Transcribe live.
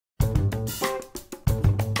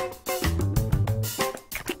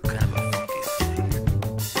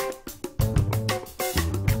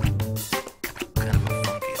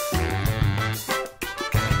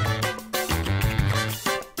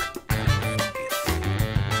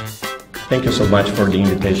Thank you so much for the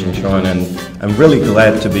invitation, Sean, and I'm really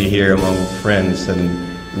glad to be here among friends, and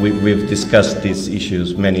we've discussed these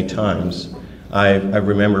issues many times. I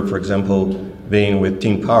remember, for example, being with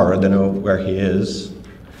Tim Power, I don't know where he is,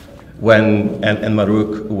 and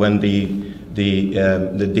Maruk, when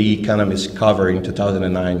the Economist cover in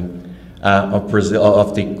 2009 of Brazil,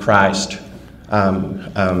 of the Christ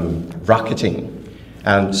rocketing,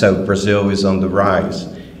 and so Brazil is on the rise.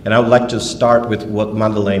 And I would like to start with what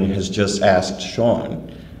Madeleine has just asked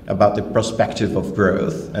Sean about the perspective of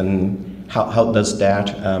growth and how does that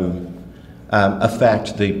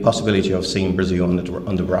affect the possibility of seeing Brazil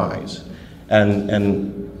on the rise.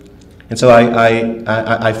 And so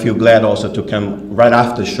I feel glad also to come right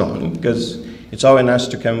after Sean, because it's always nice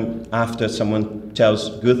to come after someone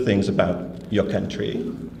tells good things about your country,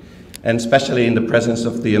 and especially in the presence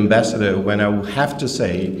of the ambassador, when I will have to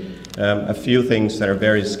say a few things that are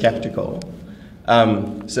very skeptical.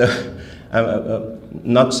 So I'm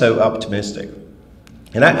not so optimistic.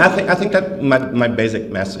 And I think that my basic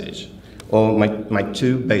message, or my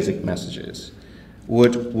two basic messages,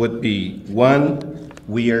 would be, one,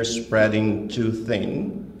 we are spreading too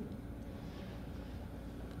thin.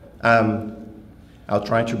 I'll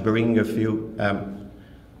try to bring a few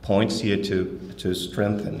points here to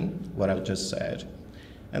strengthen what I just said.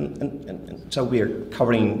 And so we are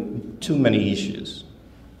covering too many issues.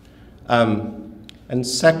 And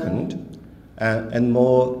second, and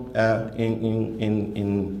more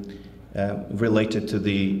related to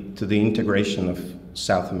the integration of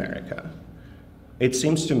South America, it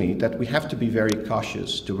seems to me that we have to be very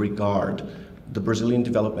cautious to regard the Brazilian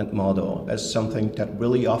development model as something that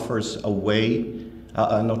really offers a way,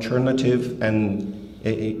 an alternative and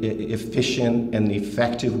efficient and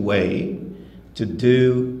effective way to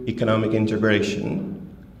do economic integration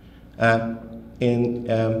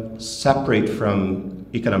separate from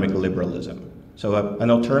economic liberalism. So an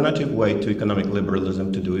alternative way to economic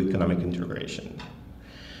liberalism to do economic integration.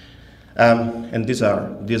 And these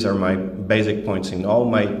are my basic points in all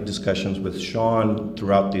my discussions with Sean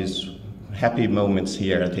throughout these happy moments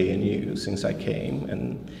here at ANU since I came.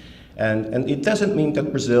 And it doesn't mean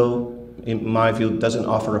that Brazil, in my view, doesn't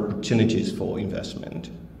offer opportunities for investment.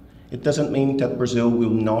 It doesn't mean that Brazil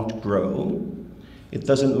will not grow. It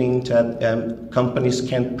doesn't mean that companies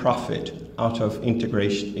can't profit out of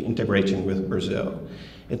integrating with Brazil.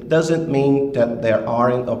 It doesn't mean that there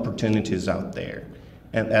aren't opportunities out there,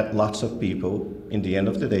 and that lots of people, in the end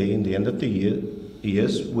of the day, in the end of the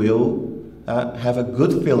years, will have a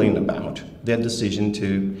good feeling about their decision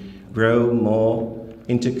to grow more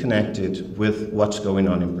interconnected with what's going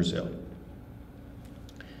on in Brazil.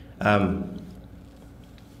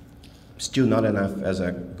 Still not enough as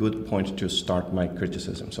a good point to start my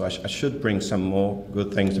criticism, so I should bring some more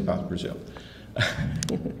good things about Brazil.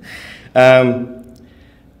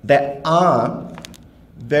 There are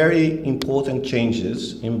very important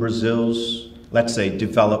changes in Brazil's, let's say,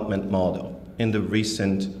 development model in the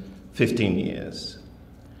recent 15 years.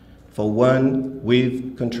 For one,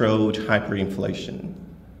 we've controlled hyperinflation.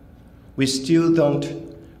 We still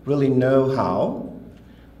don't really know how.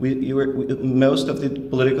 Most of the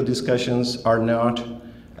political discussions are not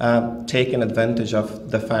taking advantage of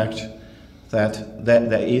the fact that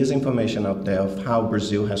there is information out there of how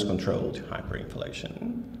Brazil has controlled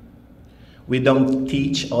hyperinflation. We don't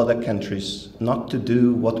teach other countries not to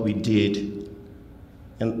do what we did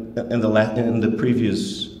in the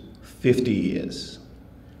previous 50 years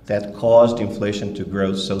that caused inflation to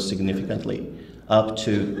grow so significantly, up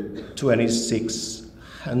to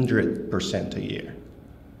 2,600% a year.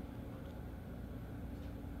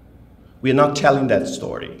 We are not telling that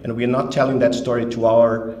story, and we are not telling that story to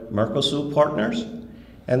our Mercosur partners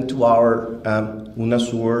and to our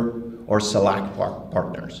UNASUR or CELAC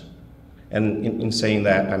partners. And in saying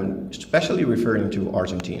that, I'm especially referring to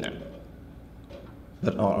Argentina,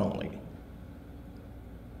 but not only.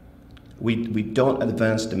 We don't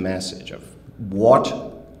advance the message of what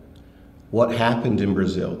happened in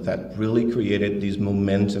Brazil that really created this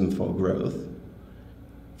momentum for growth,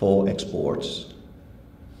 for exports.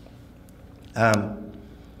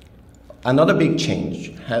 Another big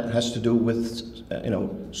change has to do with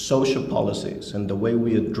social policies and the way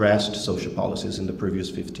we addressed social policies in the previous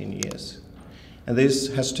 15 years. And this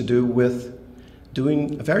has to do with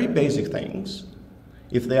doing very basic things.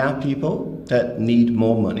 If there are people that need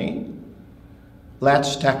more money,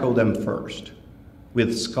 let's tackle them first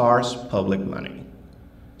with scarce public money,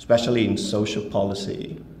 especially in social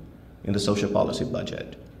policy, in the social policy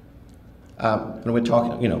budget. And we're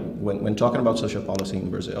talking, when talking about social policy in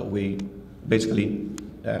Brazil, we basically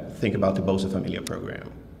think about the Bolsa Familia program.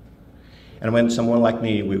 And when someone like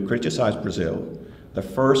me will criticize Brazil, the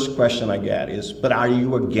first question I get is, but are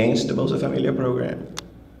you against the Bolsa Familia program?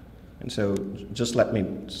 And so just let me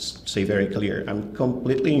say very clear, I'm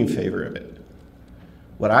completely in favor of it.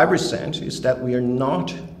 What I resent is that we are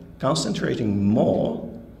not concentrating more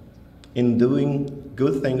in doing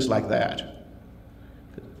good things like that.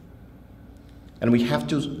 And we have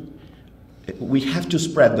to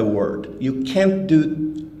spread the word. You can't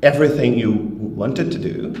do everything you wanted to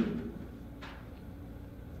do.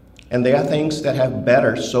 And there are things that have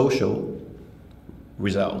better social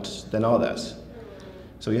results than others.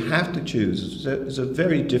 So you have to choose. It's a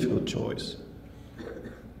very difficult choice.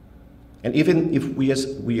 And even if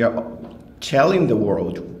we are telling the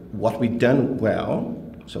world what we've done well,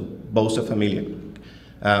 so Bolsa Familia,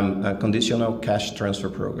 a conditional cash transfer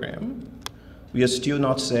program, we are still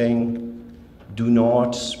not saying do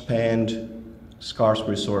not spend scarce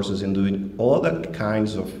resources in doing all the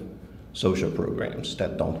kinds of social programs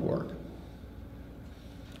that don't work.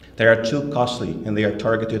 They are too costly and they are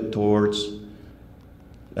targeted towards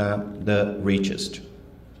the richest.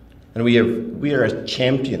 And we are a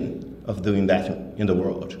champion of doing that in the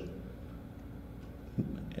world.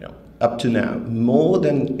 You know, up to now, more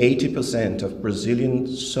than 80% of Brazilian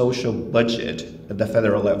social budget at the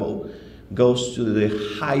federal level goes to the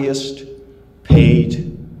highest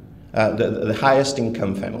paid, the highest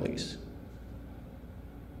income families.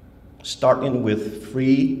 Starting with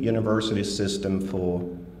free university system for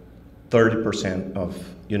 30% of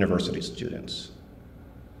university students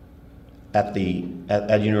at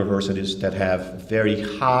universities that have very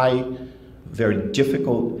high, very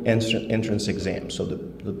difficult entrance exams. So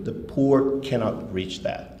the poor cannot reach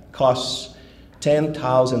that. Costs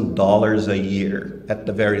 $10,000 a year at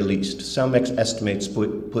the very least. Some estimates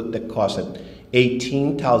put the cost at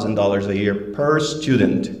 $18,000 a year per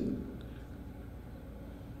student.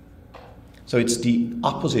 So it's the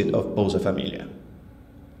opposite of Bolsa Familia.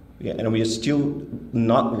 Yeah, and we are still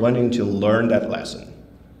not wanting to learn that lesson.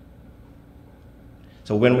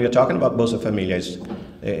 So when we are talking about Bolsa Familia,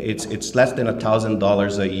 it's less than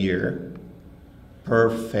 $1,000 a year per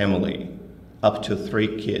family, up to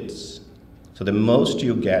 3 kids. So the most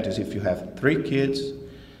you get is if you have 3 kids,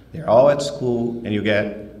 they're all at school, and you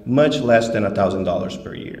get much less than $1,000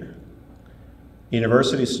 per year.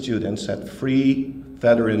 University students at free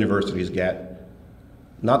federal universities get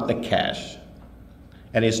not the cash,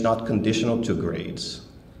 and it's not conditional to grades,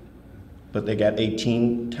 but they get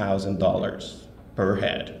 $18,000 per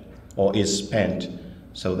head, or is spent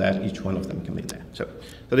so that each one of them can be there. So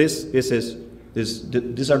these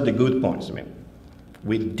are the good points. I mean,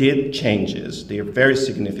 we did changes, they are very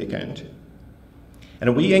significant.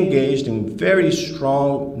 And we engaged in very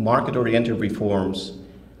strong market-oriented reforms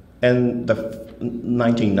in the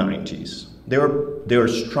 1990s. They were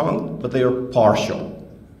strong, but they were partial.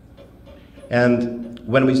 And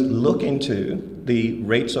when we look into the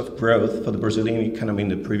rates of growth for the Brazilian economy in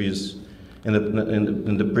the previous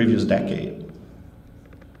decade,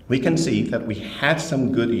 we can see that we had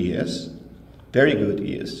some good years, very good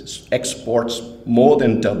years. Exports more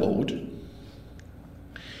than doubled,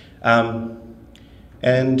 that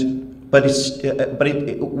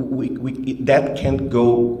can't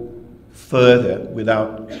go further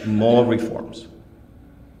without more reforms.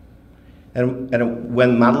 And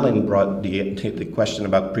when Madeleine brought the question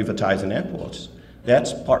about privatizing airports,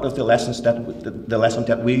 that's part of the lessons the lesson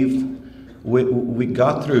that we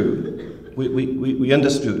got through, we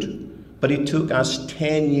understood. But it took us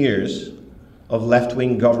 10 years of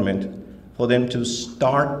left-wing government for them to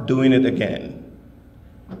start doing it again.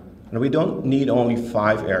 And we don't need only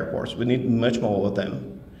 5 airports, we need much more of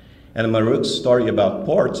them. And Maruk's story about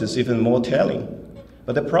ports is even more telling.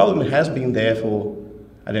 But the problem has been there for,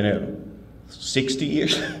 I don't know, 60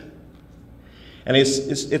 years. And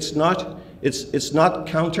it's not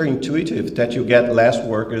counterintuitive that you get less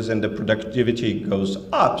workers and the productivity goes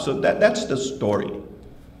up. So that's the story.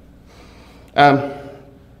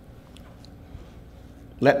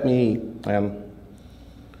 Let me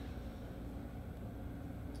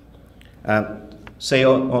say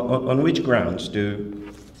on which grounds do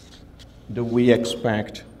we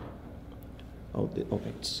expect,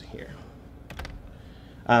 it's here.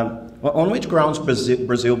 On which grounds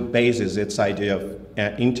Brazil bases its idea of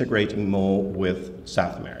integrating more with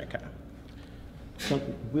South America? So,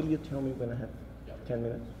 will you tell me when I have 10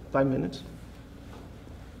 minutes? 5 minutes?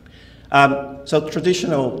 So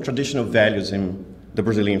traditional values in the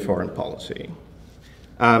Brazilian foreign policy.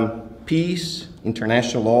 Peace,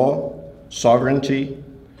 international law, sovereignty,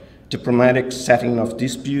 diplomatic setting of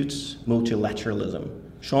disputes, multilateralism.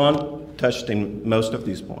 Sean touched in most of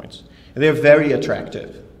these points. They're very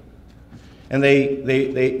attractive. And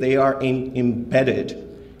they are embedded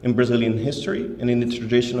in Brazilian history and in the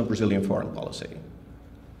tradition of Brazilian foreign policy.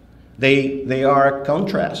 They are a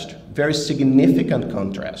contrast, very significant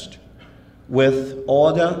contrast, with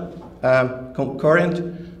other concurrent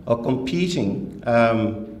or competing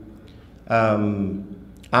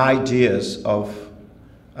ideas of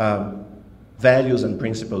values and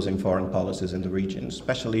principles in foreign policies in the region,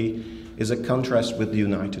 especially is a contrast with the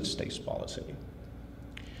United States policy.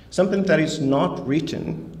 Something that is not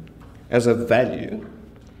written as a value,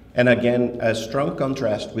 and again, a strong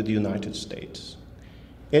contrast with the United States.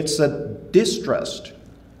 It's a distrust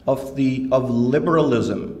of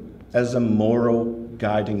liberalism as a moral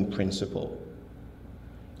guiding principle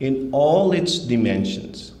in all its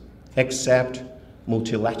dimensions, except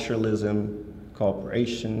multilateralism,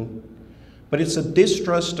 cooperation, but it's a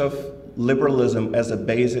distrust of liberalism as a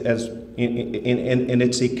basic, in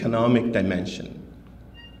its economic dimension.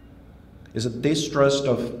 It's a distrust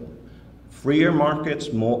of freer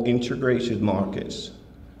markets, more integrated markets,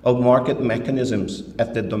 of market mechanisms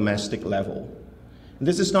at the domestic level. And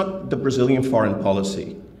this is not the Brazilian foreign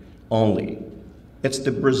policy only. It's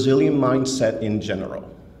the Brazilian mindset in general.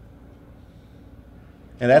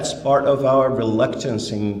 And that's part of our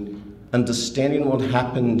reluctance in understanding what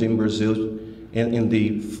happened in Brazil in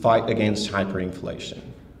the fight against hyperinflation.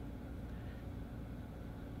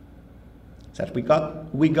 That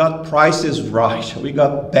we got prices right. We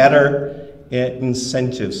got better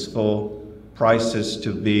incentives for prices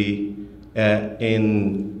to be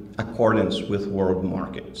in accordance with world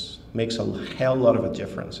markets. Makes a hell lot of a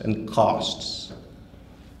difference, and costs.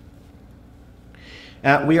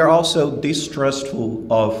 We are also distrustful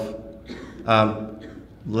of,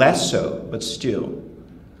 less so, but still,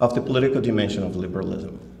 of the political dimension of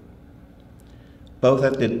liberalism, both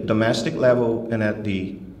at the domestic level and at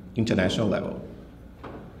the international level.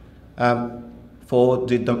 For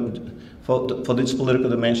this political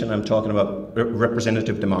dimension, I'm talking about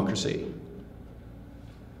representative democracy.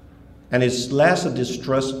 And it's less a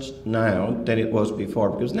distrust now than it was before,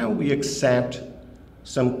 because now we accept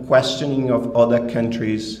some questioning of other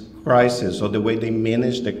countries' crisis or the way they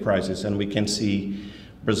manage the crisis, and we can see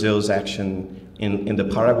Brazil's action in the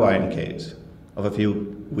Paraguayan case of a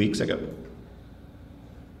few weeks ago.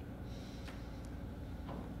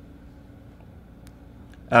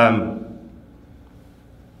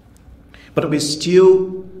 But we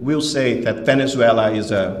still will say that Venezuela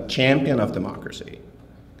is a champion of democracy.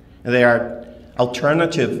 And they are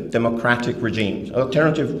alternative democratic regimes,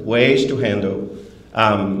 alternative ways to handle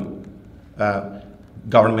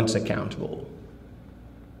governments accountable.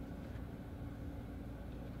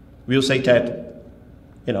 We'll say that,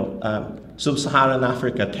 Sub-Saharan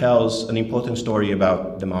Africa tells an important story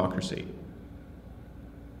about democracy.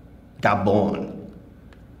 Gabon,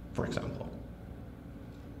 for example.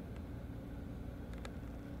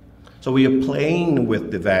 So we are playing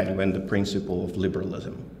with the value and the principle of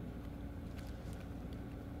liberalism.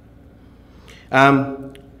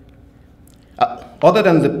 Other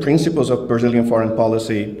than the principles of Brazilian foreign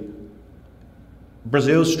policy,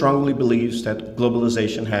 Brazil strongly believes that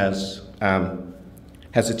globalization has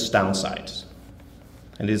its downsides.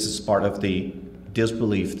 And this is part of the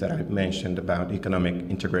disbelief that I mentioned about economic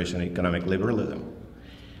integration and economic liberalism.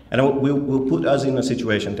 And it will put us in a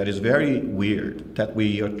situation that is very weird, that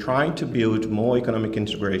we are trying to build more economic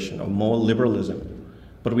integration or more liberalism,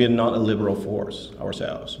 but we are not a liberal force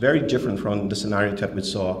ourselves. Very different from the scenario that we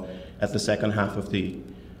saw at the second half of the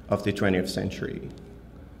 20th century.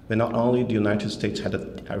 Where not only the United States had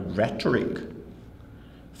a rhetoric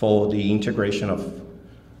for the integration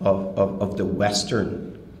of the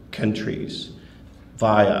Western countries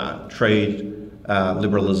via trade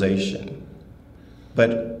liberalization,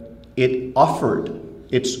 but it offered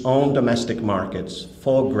its own domestic markets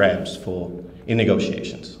for grabs in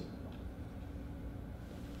negotiations.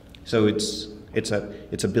 So it's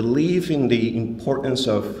a belief in the importance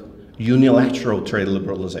of unilateral trade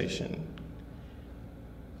liberalization,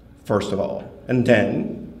 first of all, and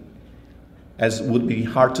then, as would be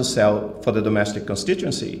hard to sell for the domestic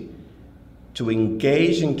constituency, to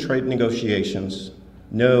engage in trade negotiations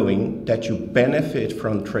knowing that you benefit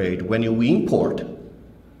from trade when you import,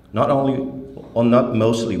 not only or not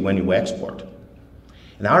mostly when you export.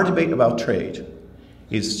 And our debate about trade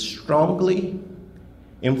is strongly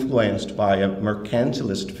influenced by a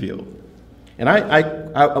mercantilist view. And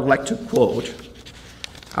I would like to quote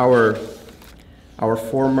our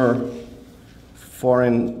former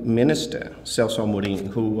foreign minister, Celso Amorim,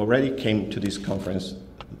 who already came to this conference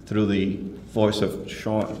through the voice of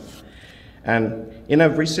Sean. And in a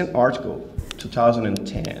recent article,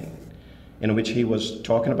 2010, in which he was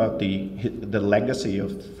talking about the legacy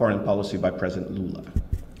of foreign policy by President Lula.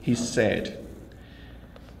 He said,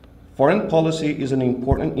 "Foreign policy is an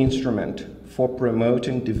important instrument for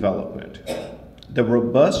promoting development. The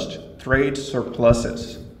robust trade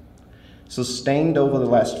surpluses sustained over the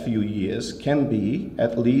last few years can be,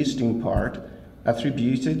 at least in part,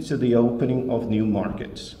 attributed to the opening of new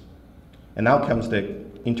markets." And now comes the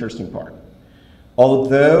interesting part.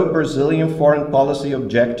 "Although Brazilian foreign policy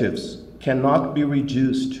objectives cannot be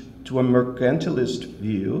reduced to a mercantilist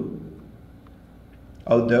view,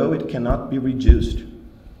 although it cannot be reduced,"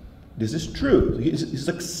 this is true.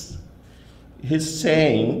 He's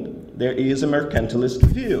saying there is a mercantilist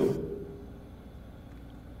view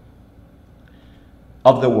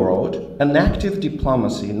of the world. "An active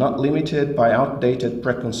diplomacy, not limited by outdated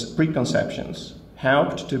preconceptions,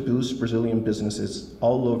 helped to boost Brazilian businesses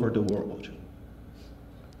all over the world."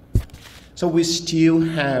 So we still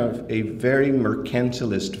have a very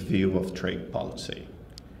mercantilist view of trade policy.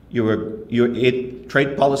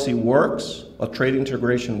 Trade policy works, or trade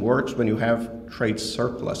integration works, when you have trade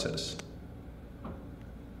surpluses.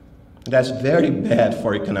 That's very bad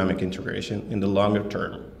for economic integration in the longer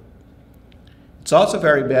term. It's also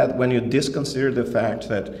very bad when you disconsider the fact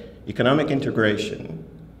that economic integration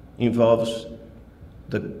involves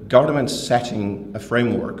the government setting a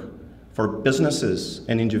framework for businesses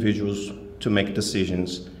and individuals to make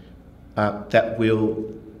decisions that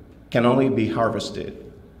can only be harvested.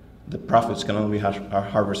 The profits can only be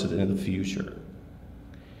harvested in the future.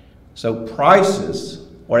 So prices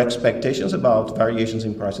or expectations about variations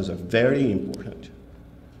in prices are very important.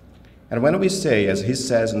 And when we say, as he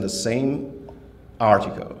says in the same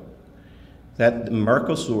article, that the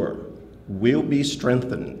Mercosur will be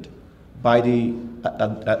strengthened by the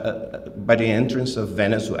entrance of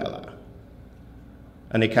Venezuela,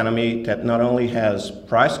 an economy that not only has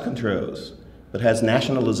price controls, but has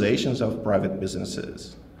nationalizations of private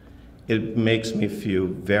businesses, it makes me feel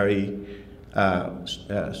very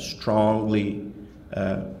strongly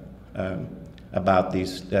about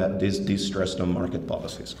these stressed on market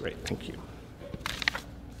policies. Great, thank you.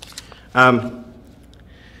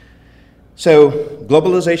 So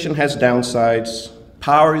globalization has downsides.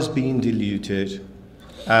 Power is being diluted.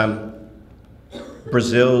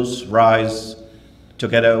 Brazil's rise,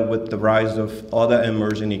 together with the rise of other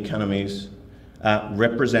emerging economies,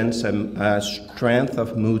 represents a strength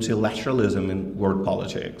of multilateralism in world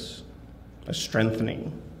politics, a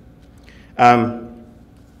strengthening.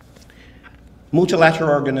 Multilateral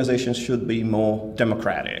organizations should be more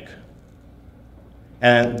democratic,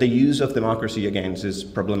 and the use of democracy against is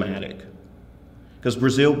problematic, because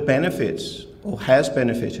Brazil benefits, or has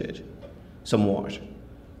benefited somewhat,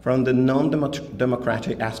 from the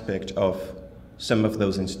non-democratic aspect of some of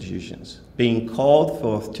those institutions, being called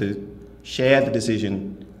forth to share the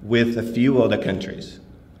decision with a few other countries,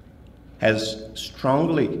 has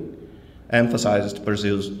strongly emphasized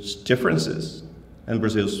Brazil's differences and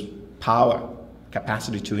Brazil's power,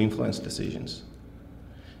 capacity to influence decisions.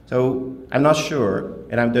 So I'm not sure,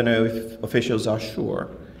 and I don't know if officials are sure,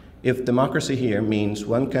 if democracy here means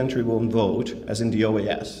one country won't vote, as in the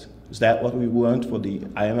OAS. Is that what we want for the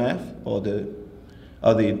IMF or the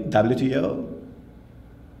WTO?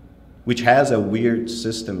 Which has a weird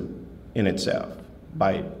system in itself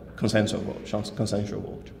by consensual vote.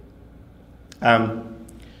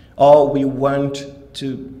 Or we want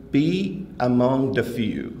to be among the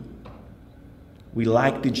few. We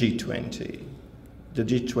like the G20. The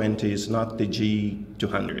G20 is not the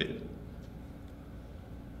G200.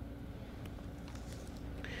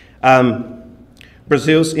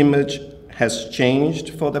 Brazil's image has changed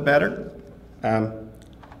for the better.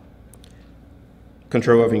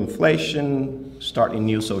 Control of inflation, starting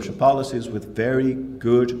new social policies with very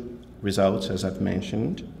good results, as I've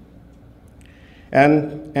mentioned.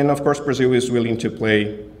 And of course, Brazil is willing to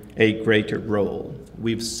play a greater role.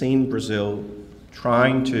 We've seen Brazil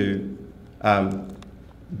trying to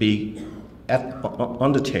be at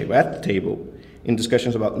the table in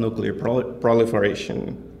discussions about nuclear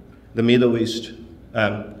proliferation, the Middle East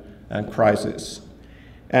crisis,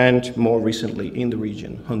 and more recently in the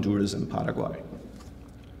region, Honduras and Paraguay,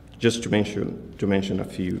 just to mention a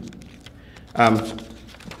few.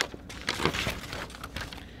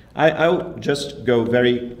 I'll just go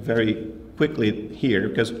very, very quickly here,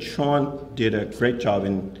 because Sean did a great job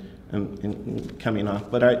in coming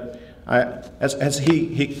up, but as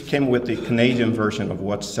he came with the Canadian version of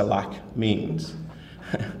what CELAC means,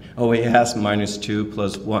 OAS minus 2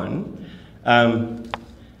 plus 1.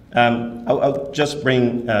 I'll just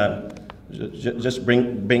bring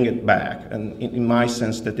it back, and in my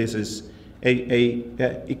sense that this is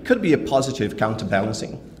it could be a positive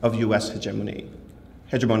counterbalancing of US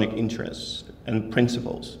hegemonic interests and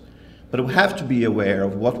principles. But we have to be aware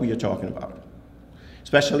of what we are talking about,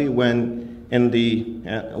 especially when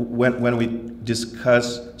when we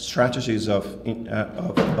discuss strategies of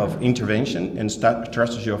intervention and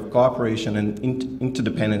strategy of cooperation and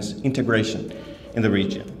interdependence, integration in the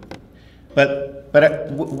region. But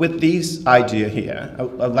with this idea here,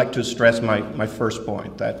 I'd like to stress my first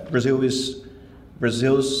point, that Brazil's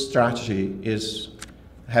strategy is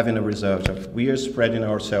having a result of we are spreading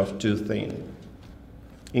ourselves too thin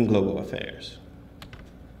in global affairs.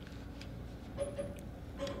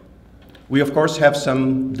 We, of course, have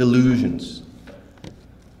some delusions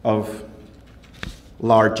of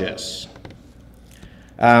largesse.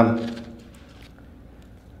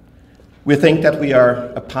 We think that we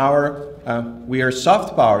are a power, we are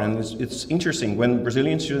soft power, and it's interesting, when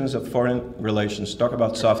Brazilian students of foreign relations talk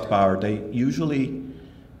about soft power, they usually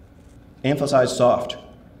emphasize soft.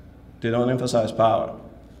 They don't emphasize power.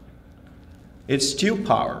 It's still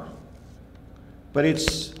power, but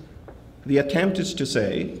the attempt is to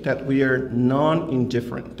say that we are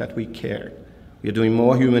non-indifferent, that we care. We are doing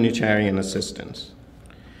more humanitarian assistance.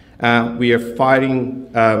 We are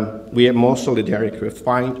fighting, we are more solidaric. We're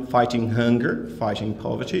fighting hunger, fighting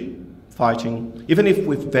poverty, even if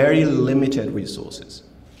with very limited resources.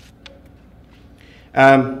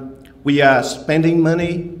 We are spending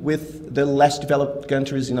money with the less developed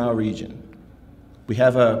countries in our region. We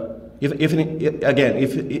have even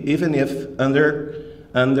if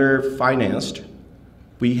under-financed,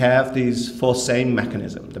 we have these four same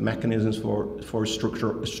mechanisms, the mechanisms for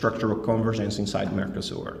structural convergence inside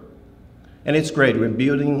Mercosur. And it's great, we're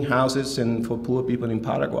building houses for poor people in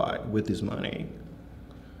Paraguay with this money.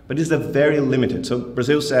 But it's very limited. So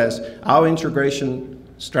Brazil says our integration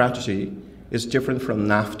strategy is different from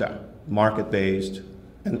NAFTA, market-based,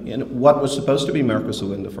 and what was supposed to be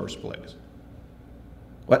Mercosur in the first place.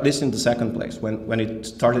 Or at least in the second place, when it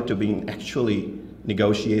started to be actually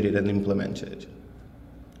negotiated and implemented.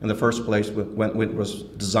 In the first place, when it was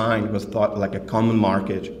designed, was thought like a common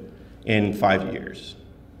market in 5 years.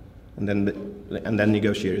 And then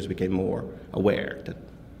negotiators became more aware that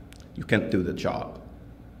you can't do the job.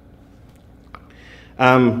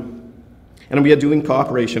 And we are doing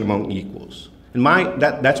cooperation among equals. And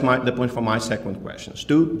that's the point for my second question.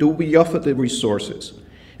 Do we offer the resources?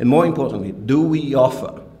 And more importantly, do we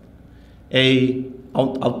offer an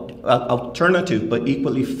alternative but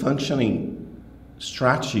equally functioning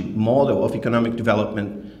strategy, model of economic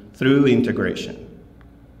development through integration?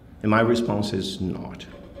 And my response is not.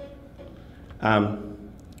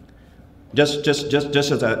 Just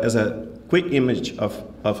as a quick image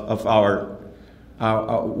of our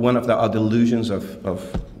one of our delusions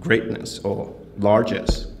of greatness or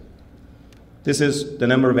largesse. This is the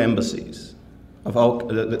number of embassies of all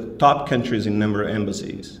the top countries in number of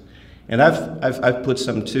embassies, and I've put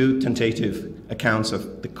some two tentative accounts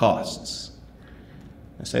of the costs.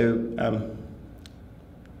 So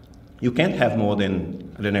you can't have more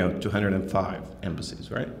than, I don't know, 205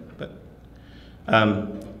 embassies, right? But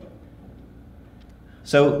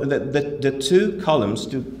so the two columns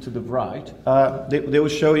to the right, they will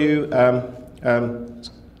show you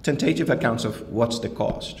tentative accounts of what's the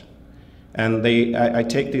cost. And I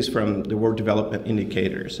take these from the World Development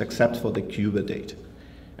Indicators, except for the Cuba data.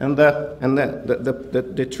 And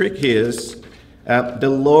the trick here is, the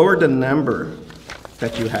lower the number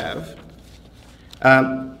that you have,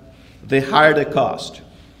 the higher the cost.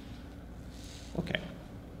 Okay.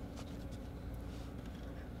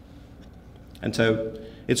 And so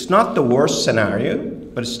it's not the worst scenario,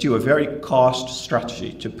 but it's still a very cost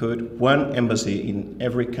strategy to put one embassy in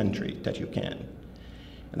every country that you can.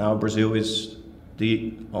 And now Brazil is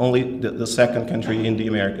the second country in the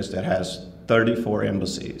Americas that has 34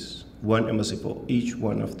 embassies, one embassy for each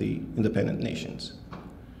one of the independent nations.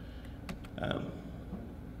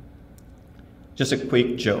 Just a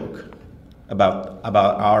quick joke about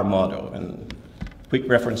our model and quick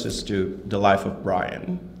references to the life of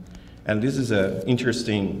Brian. And this is an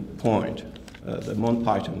interesting point, the Monty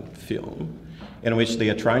Python film, in which they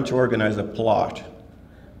are trying to organize a plot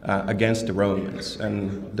against the Romans.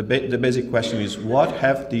 And the basic question is, what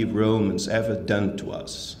have the Romans ever done to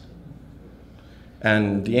us?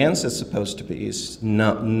 And the answer is supposed to be is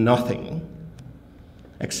nothing,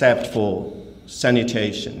 except for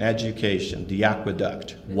sanitation, education, the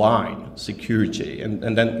aqueduct, wine, security,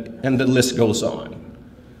 and the list goes on.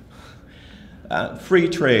 Free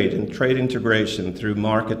trade and trade integration through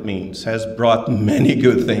market means has brought many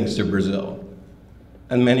good things to Brazil.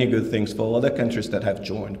 and many good things for other countries that have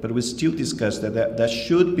joined, but we still discuss that there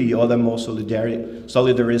should be other more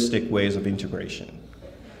solidaristic ways of integration.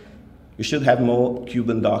 You should have more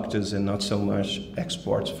Cuban doctors and not so much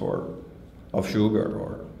exports of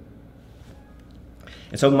sugar.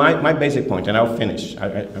 And so my basic point, and I'll finish,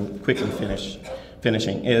 I'm quickly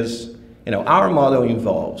finishing, is our model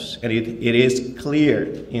involves, and it is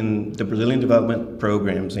clear in the Brazilian development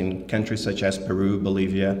programs in countries such as Peru,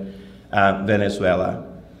 Bolivia, Venezuela,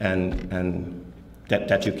 and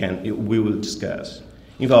that we will discuss,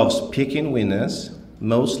 involves picking winners,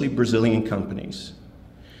 mostly Brazilian companies,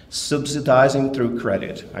 subsidizing through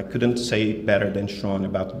credit. I couldn't say it better than Sean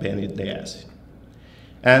about BNDES.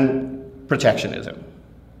 And protectionism.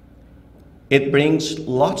 It brings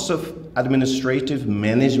lots of administrative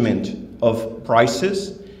management of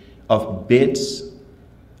prices, of bids,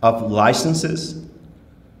 of licenses.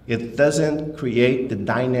 It doesn't create the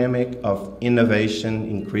dynamic of innovation,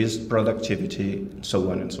 increased productivity, and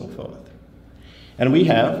so on and so forth. And we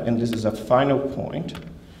have, and this is a final point,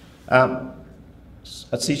 a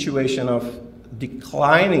situation of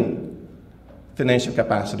declining financial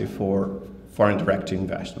capacity for foreign direct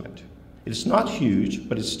investment. It's not huge,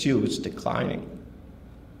 but it's declining.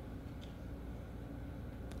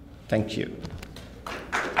 Thank you.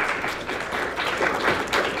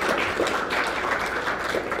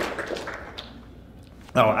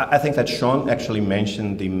 Now, I think that Sean actually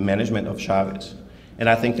mentioned the management of Chavez, and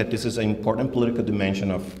I think that this is an important political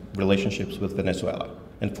dimension of relationships with Venezuela.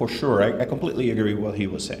 And for sure, I completely agree with what he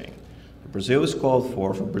was saying. Brazil is called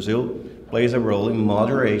for Brazil plays a role in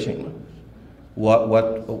moderating the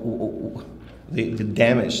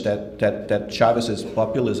damage that Chavez's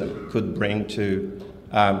populism could bring to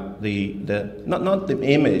not the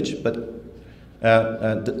image, but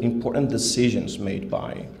the important decisions made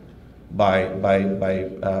by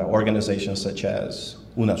organizations such as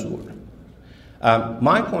UNASUR.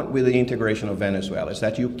 My point with the integration of Venezuela is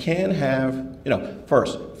that you can have,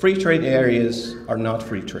 first, free trade areas are not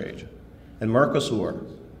free trade. And Mercosur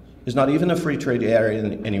is not even a free trade area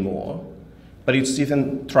anymore, but it's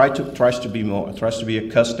even tries to be more. It tries to be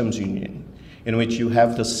a customs union in which you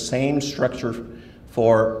have the same structure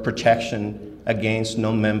for protection against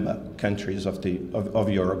non-member countries of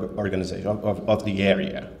your organization, of the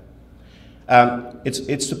area.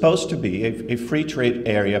 It's supposed to be a free trade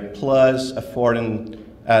area plus a foreign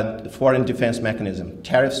defense mechanism,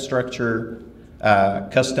 tariff structure,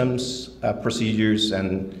 customs procedures,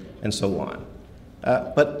 and so on.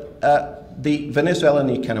 But the Venezuelan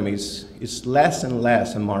economy is less and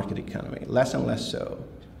less a market economy, less and less so.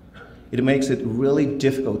 It makes it really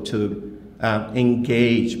difficult to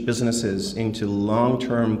engage businesses into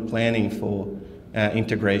long-term planning for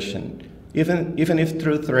integration, even if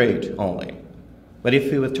through trade only. But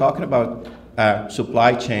if we were talking about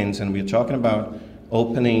supply chains and we're talking about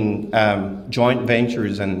opening joint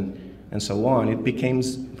ventures and so on, it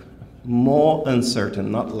becomes more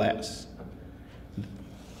uncertain, not less.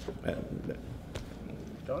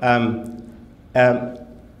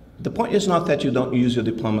 The point is not that you don't use your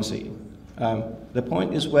diplomacy. The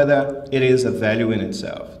point is whether it is a value in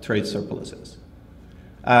itself, trade surpluses.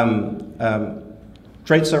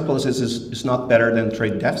 Trade surpluses is not better than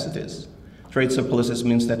trade deficits. Trade surpluses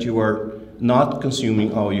means that you are not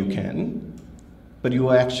consuming all you can, but you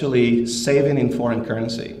are actually saving in foreign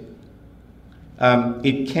currency.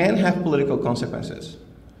 It can have political consequences.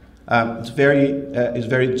 It's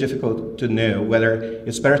very difficult to know whether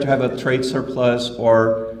it's better to have a trade surplus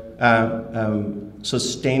or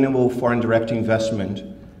sustainable foreign direct investment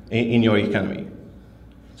in your economy.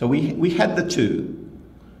 So we had the two.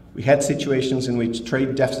 We had situations in which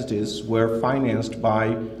trade deficits were financed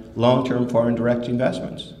by long-term foreign direct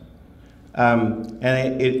investments.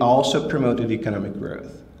 And it also promoted economic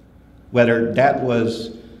growth. Whether that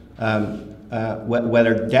was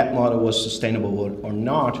whether that model was sustainable or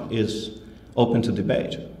not is open to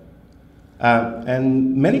debate.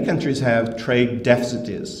 And many countries have trade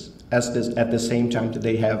deficits at the same time that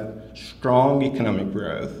they have strong economic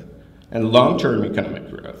growth and long-term economic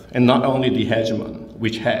growth, and not only the hegemon,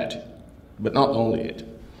 which had, but not only it.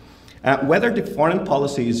 Whether the foreign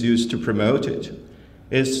policy is used to promote it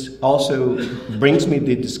is also brings me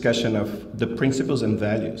the discussion of the principles and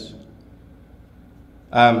values.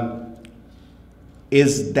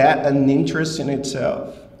 Is that an interest in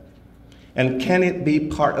itself? And can it be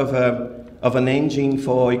part of an engine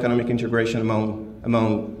for economic integration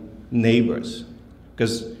among neighbors?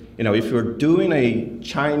 Because if you're doing a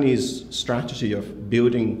Chinese strategy of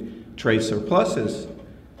building trade surpluses,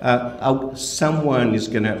 someone is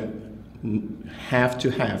going to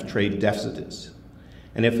have trade deficits.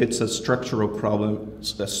 And if it's a structural problem,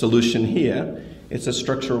 a solution here, it's a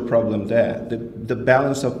structural problem there. The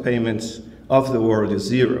balance of payments of the world is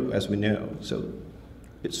zero, as we know. So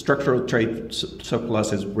structural trade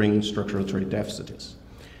surpluses bring structural trade deficits.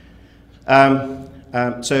 You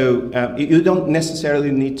don't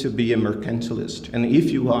necessarily need to be a mercantilist. And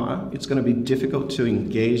if you are, it's going to be difficult to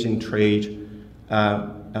engage in trade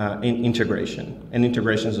in integration, and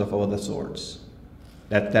integrations of all the sorts.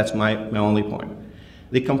 That's my only point.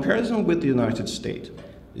 The comparison with the United States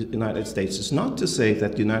is not to say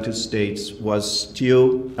that the United States was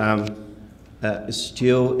still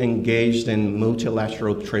engaged in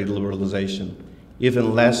multilateral trade liberalization,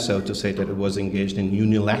 even less so to say that it was engaged in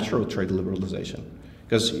unilateral trade liberalization,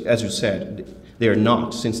 because, as you said, they are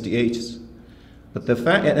not since the 80s. But the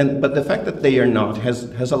fact that they are not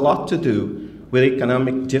has a lot to do with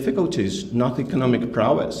economic difficulties, not economic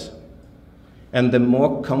prowess. And the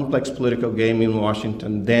more complex political game in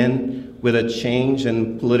Washington, then with a change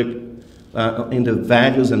in in the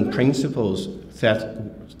values and principles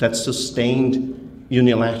that sustained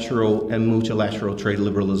unilateral and multilateral trade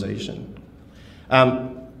liberalization.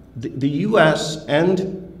 The US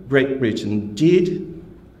and Great Britain did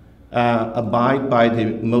abide by the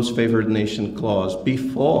most favored nation clause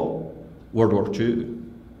before World War II.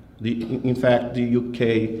 In fact, the UK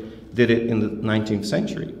did it in the 19th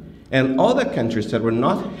century. And other countries that were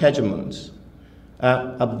not hegemons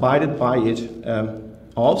abided by it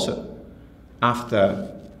also after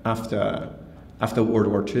World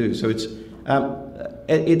War II. So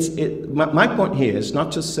my point here is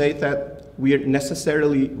not to say that we are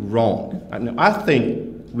necessarily wrong. I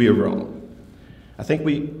think we are wrong. I think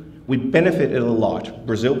we benefited a lot,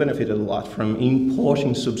 Brazil benefited a lot from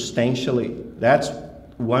importing substantially. That's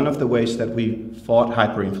one of the ways that we fought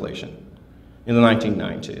hyperinflation in the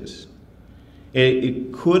 1990s.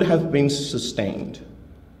 It could have been sustained.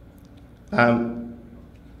 But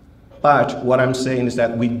what I'm saying is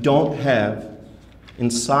that we don't have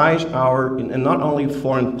inside and not only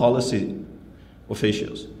foreign policy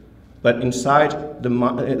officials, but inside the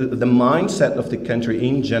mindset of the country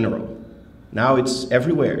in general. Now it's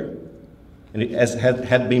everywhere, and it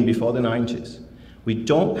had been before the 90s. We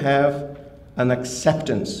don't have an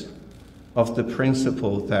acceptance of the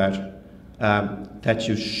principle that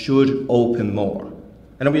you should open more.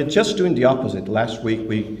 And we are just doing the opposite. Last week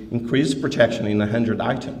we increased protection in 100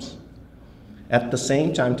 items. At the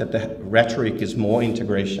same time that the rhetoric is more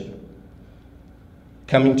integration.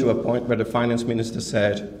 Coming to a point where the finance minister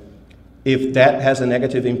said, if that has a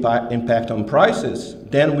negative impact on prices,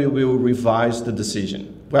 then we will revise the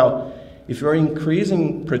decision. Well, if you're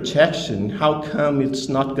increasing protection, how come it's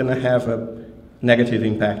not going to have a negative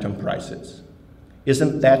impact on prices?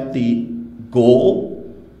 Isn't that the goal,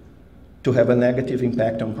 to have a negative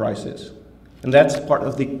impact on prices? And that's part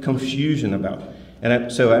of the confusion about.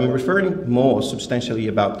 And so I'm referring more substantially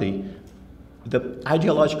about the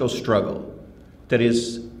ideological struggle that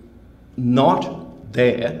is not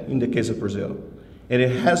there in the case of Brazil. And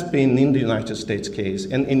it has been in the United States case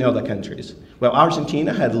and in other countries. Well,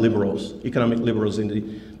 Argentina had liberals, economic liberals in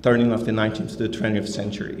the turning of the 19th to the 20th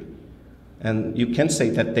century. And you can say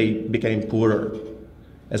that they became poorer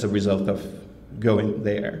as a result of going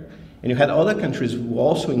there. And you had other countries who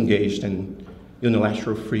also engaged in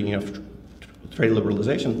unilateral freeing of trade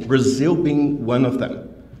liberalization, Brazil being one of them.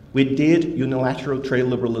 We did unilateral trade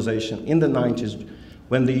liberalization in the 90s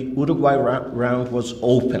when the Uruguay round was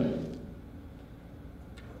open.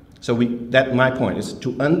 So my point is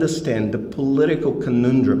to understand the political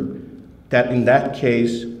conundrum that in that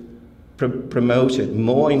case promoted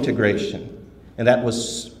more integration, and that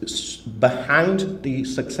was behind the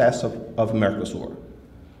success of Mercosur.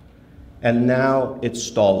 And now it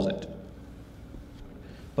stalls it.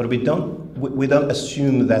 But we don't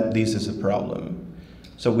assume that this is a problem.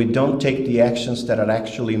 So we don't take the actions that are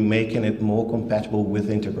actually making it more compatible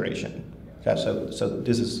with integration. Okay, so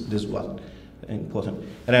this is what important.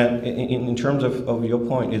 And in terms of your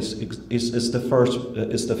point, it's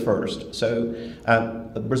the first. So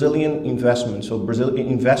Brazilian investments,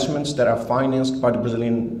 investments that are financed by the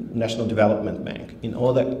Brazilian National Development Bank in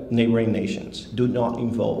other neighboring nations do not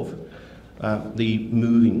involve the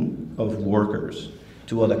moving of workers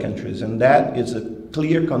to other countries, and that is a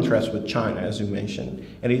clear contrast with China, as you mentioned.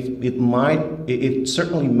 And it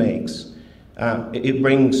certainly makes it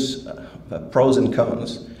brings pros and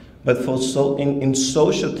cons, but in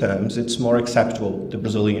social terms, it's more acceptable, the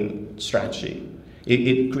Brazilian strategy.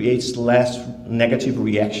 It creates less negative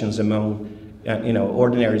reactions among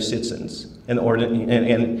ordinary citizens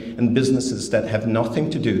and businesses that have nothing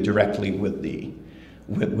to do directly with the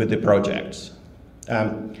projects.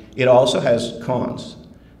 It also has cons.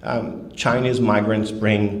 Chinese migrants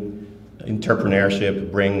bring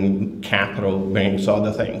entrepreneurship, bring capital, bring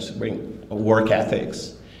other things, bring work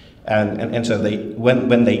ethics. And so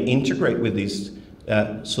when they integrate with these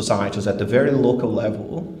societies at the very local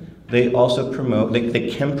level, they also promote, they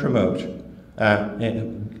can promote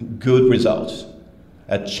good results,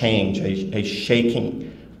 a change, a shaking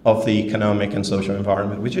of the economic and social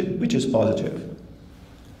environment, which is positive.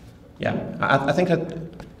 Yeah, I think that,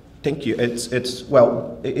 thank you.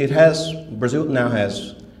 Brazil now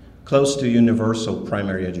has close to universal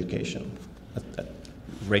primary education at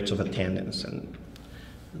rates of attendance and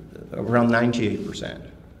around 98%.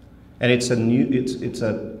 And it's a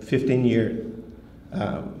 15-year,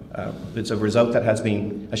 it's a result that has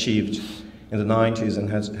been achieved in the 90s and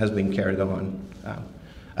has been carried on.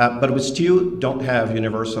 But we still don't have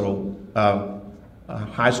universal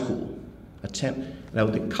high school attempt. Now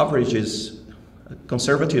the coverage is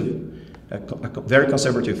conservative, a very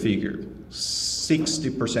conservative figure.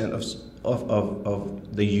 60%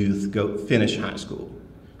 of the youth finish high school,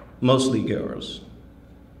 mostly girls.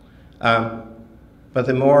 But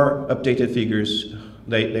the more updated figures,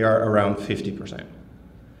 they are around 50%.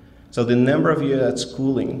 So the number of years at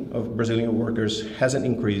schooling of Brazilian workers hasn't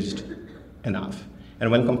increased enough. And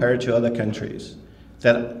when compared to other countries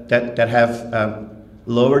that have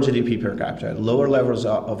lower GDP per capita, lower levels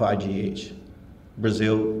of IGH,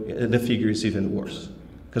 Brazil, the figure is even worse,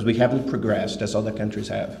 because we haven't progressed as other countries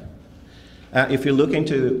have. If you look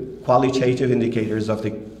into qualitative indicators of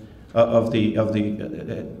the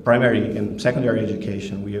primary and secondary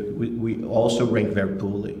education, we also rank very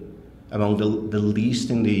poorly, among the least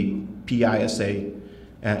in the PISA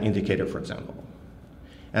indicator, for example.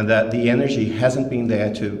 And that the energy hasn't been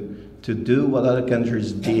there to do what other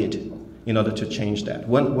countries did in order to change that.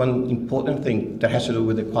 One important thing that has to do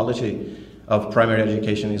with the quality of primary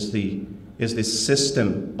education is the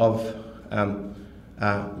system of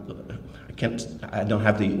I don't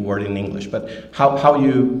have the word in English, but how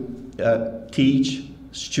you teach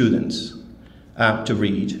students to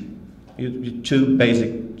read. Two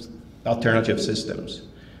basic alternative systems.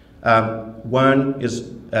 One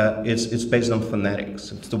is it's based on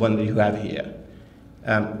phonetics. It's the one that you have here,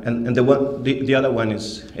 and the other one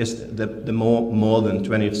is the more modern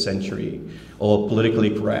 20th century or politically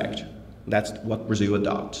correct. That's what Brazil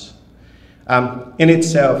adopts. In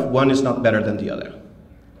itself, one is not better than the other.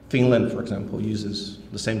 Finland, for example, uses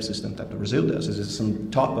the same system that Brazil does. It's on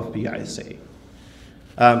top of PISA.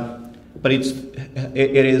 But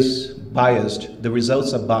it is biased. The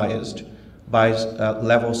results are biased by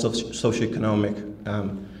levels of socioeconomic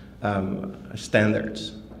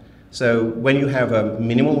standards. So when you have a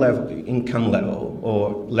minimum level, income level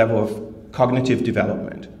or level of cognitive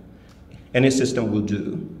development, any system will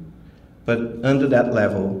do. But under that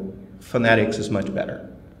level, phonetics is much better.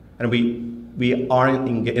 And we aren't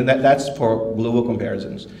engaged, and that's for global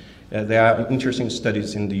comparisons. There are interesting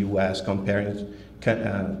studies in the US comparing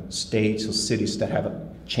states or cities that have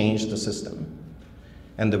changed the system.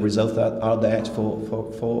 And the results are there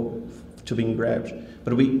to being grabbed.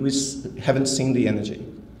 But we haven't seen the energy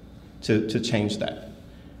to change that.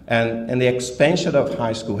 And the expansion of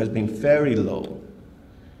high school has been very low.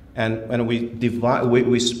 And when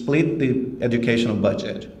we split the educational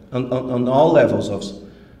budget on all levels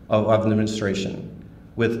of administration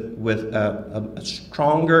with a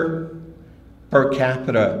stronger per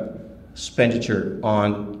capita expenditure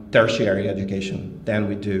on tertiary education than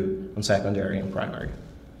we do on secondary and primary.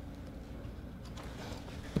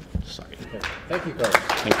 Sorry. Okay. Thank you, Carlos.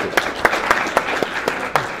 Thank you.